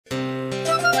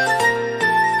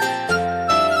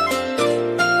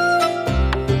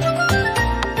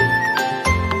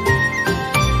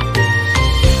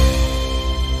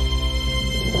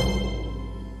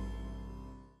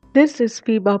This is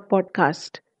FIBA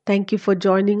Podcast. Thank you for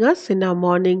joining us in our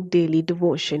morning daily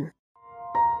devotion.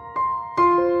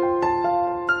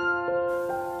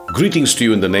 Greetings to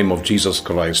you in the name of Jesus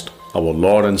Christ, our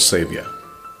Lord and Savior.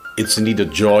 It's indeed a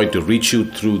joy to reach you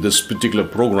through this particular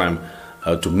program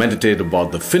to meditate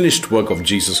about the finished work of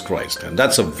Jesus Christ. And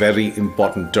that's a very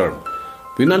important term.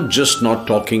 We're not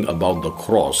talking about the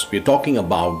cross. We're talking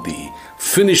about the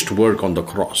finished work on the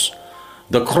cross.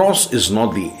 The cross is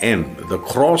not the end. The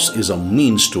cross is a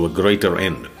means to a greater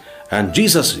end. And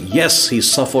Jesus, yes, He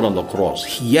suffered on the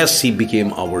cross. Yes, He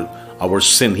became our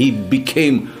sin. He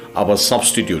became our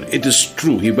substitute. It is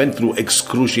true, He went through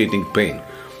excruciating pain.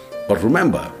 But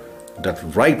remember that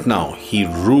right now He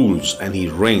rules and He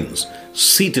reigns,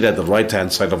 seated at the right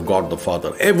hand side of God the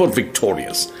Father, ever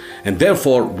victorious. And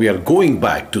therefore we are going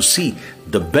back to see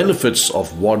the benefits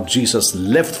of what Jesus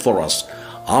left for us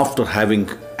after having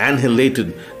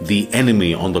annihilated the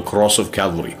enemy on the cross of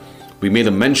Calvary. We made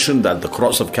a mention that the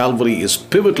cross of Calvary is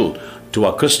pivotal to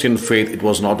our Christian faith. It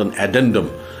was not an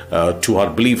addendum to our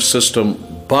belief system,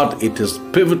 but it is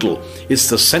pivotal. It's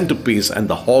the centerpiece and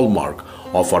the hallmark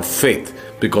of our faith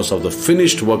because of the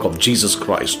finished work of Jesus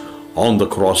Christ on the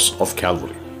cross of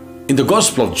Calvary. In the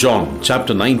Gospel of John,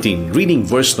 chapter 19, reading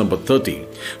verse number 30,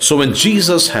 so when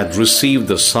Jesus had received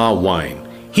the sour wine,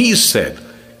 He said,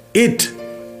 "It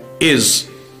is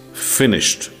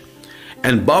finished."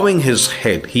 And bowing His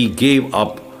head, He gave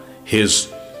up His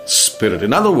spirit.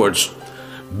 In other words,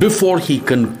 before He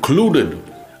concluded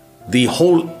the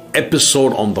whole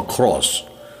episode on the cross,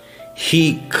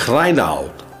 He cried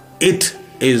out, "It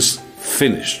is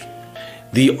finished."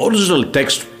 The original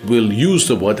text will use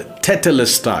the word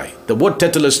tetelestai. The word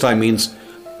tetelestai means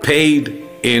paid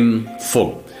in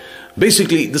full.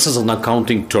 Basically, this is an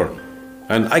accounting term.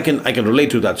 And I can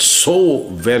relate to that so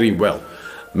very well.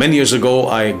 Many years ago,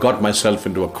 I got myself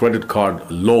into a credit card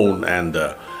loan and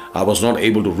I was not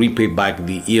able to repay back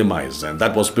the EMIs. And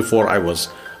that was before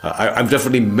I'm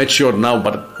definitely matured now,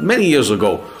 but many years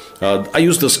ago, I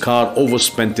used this card,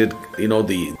 overspent it,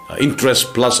 the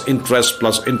interest plus interest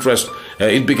plus interest.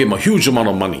 It became a huge amount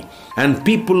of money. And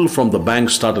people from the bank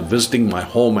started visiting my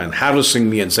home and harassing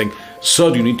me and saying,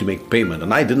 "Sir, you need to make payment."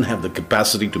 And I didn't have the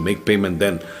capacity to make payment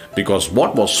then because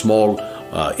what was small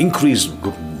increased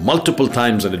multiple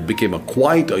times and it became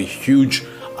quite a huge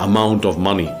amount of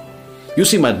money. You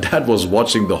see, my dad was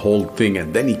watching the whole thing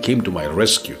and then he came to my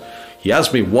rescue. He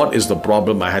asked me, "What is the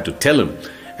problem?" I had to tell him.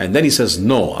 And then he says,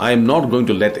 "No, I am not going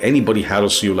to let anybody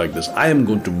harass you like this. I am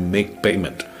going to make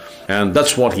payment." And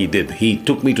that's what he did. He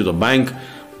took me to the bank.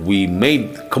 We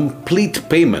made complete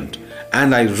payment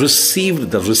and I received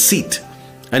the receipt.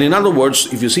 And in other words,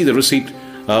 if you see the receipt,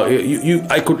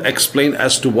 I could explain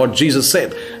as to what Jesus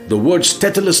said. The words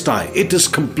tetelestai, it is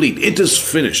complete, it is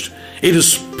finished, it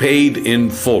is paid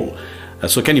in full.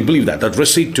 So can you believe that? That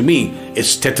receipt to me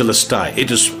is tetelestai,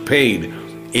 it is paid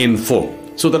in full.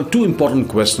 So there are two important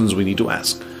questions we need to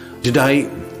ask. Did I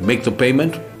make the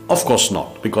payment? Of course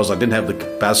not, because I didn't have the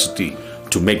capacity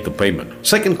to make the payment.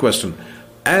 Second question,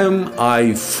 am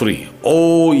I free?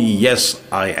 Oh yes,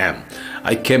 I am.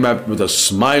 I came up with a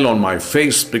smile on my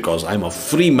face because I'm a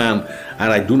free man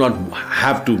and I do not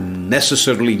have to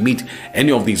necessarily meet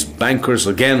any of these bankers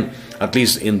again, at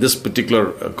least in this particular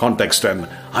context, and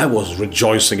I was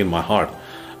rejoicing in my heart.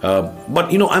 But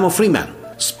I'm a free man.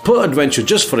 Peradventure,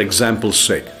 just for example's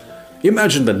sake,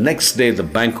 imagine the next day the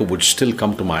banker would still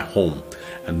come to my home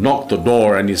and knock the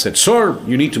door and he said, "Sir,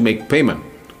 you need to make payment."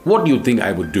 What do you think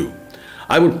I would do?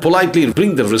 I would politely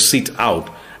bring the receipt out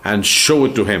and show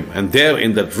it to him. And there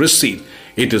in that receipt,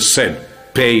 it is said,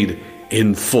 paid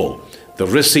in full. The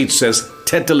receipt says,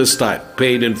 tetelestai,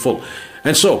 paid in full.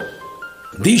 And so,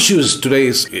 the issue today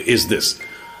is this.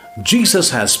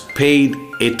 Jesus has paid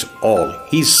it all.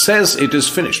 He says it is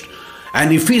finished.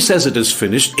 And if He says it is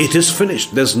finished, it is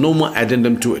finished. There's no more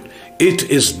addendum to it. It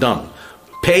is done.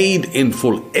 Paid in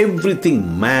full.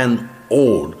 Everything man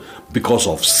owed because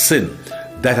of sin,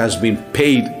 that has been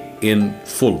paid in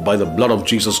full by the blood of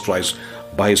Jesus Christ,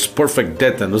 by His perfect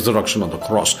death and resurrection on the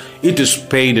cross. It is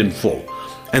paid in full.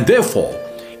 And therefore,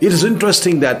 it is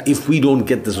interesting that if we don't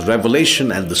get this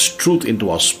revelation and this truth into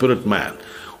our spirit man,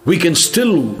 we can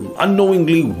still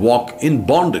unknowingly walk in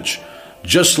bondage.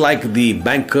 Just like the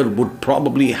banker would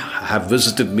probably have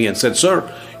visited me and said, "Sir,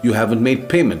 you haven't made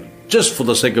payment." Just for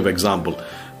the sake of example,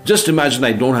 just imagine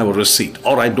I don't have a receipt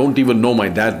or I don't even know my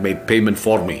dad made payment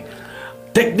for me.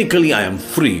 Technically, I am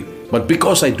free, But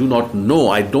because I do not know,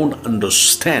 I don't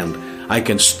understand, I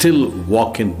can still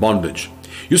walk in bondage.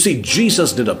 You see,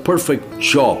 Jesus did a perfect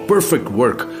job, perfect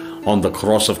work on the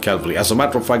cross of Calvary. As a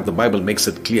matter of fact, the Bible makes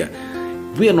it clear.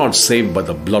 We are not saved by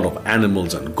the blood of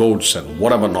animals and goats and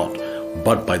whatever not,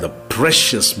 but by the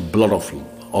precious blood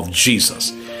of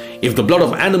Jesus. If the blood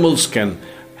of animals can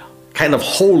kind of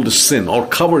hold sin or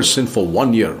cover sin for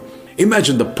 1 year,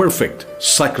 imagine the perfect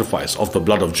sacrifice of the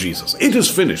blood of Jesus. It is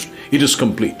finished. It is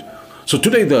complete. So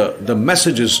today the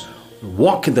message is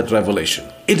walk in that revelation.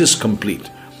 It is complete.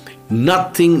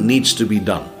 Nothing needs to be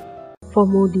done. For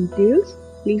more details,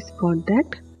 please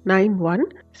contact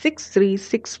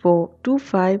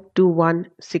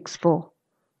 916364252164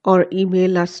 or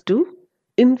email us to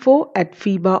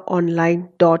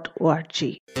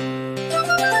info@fibaonline.org.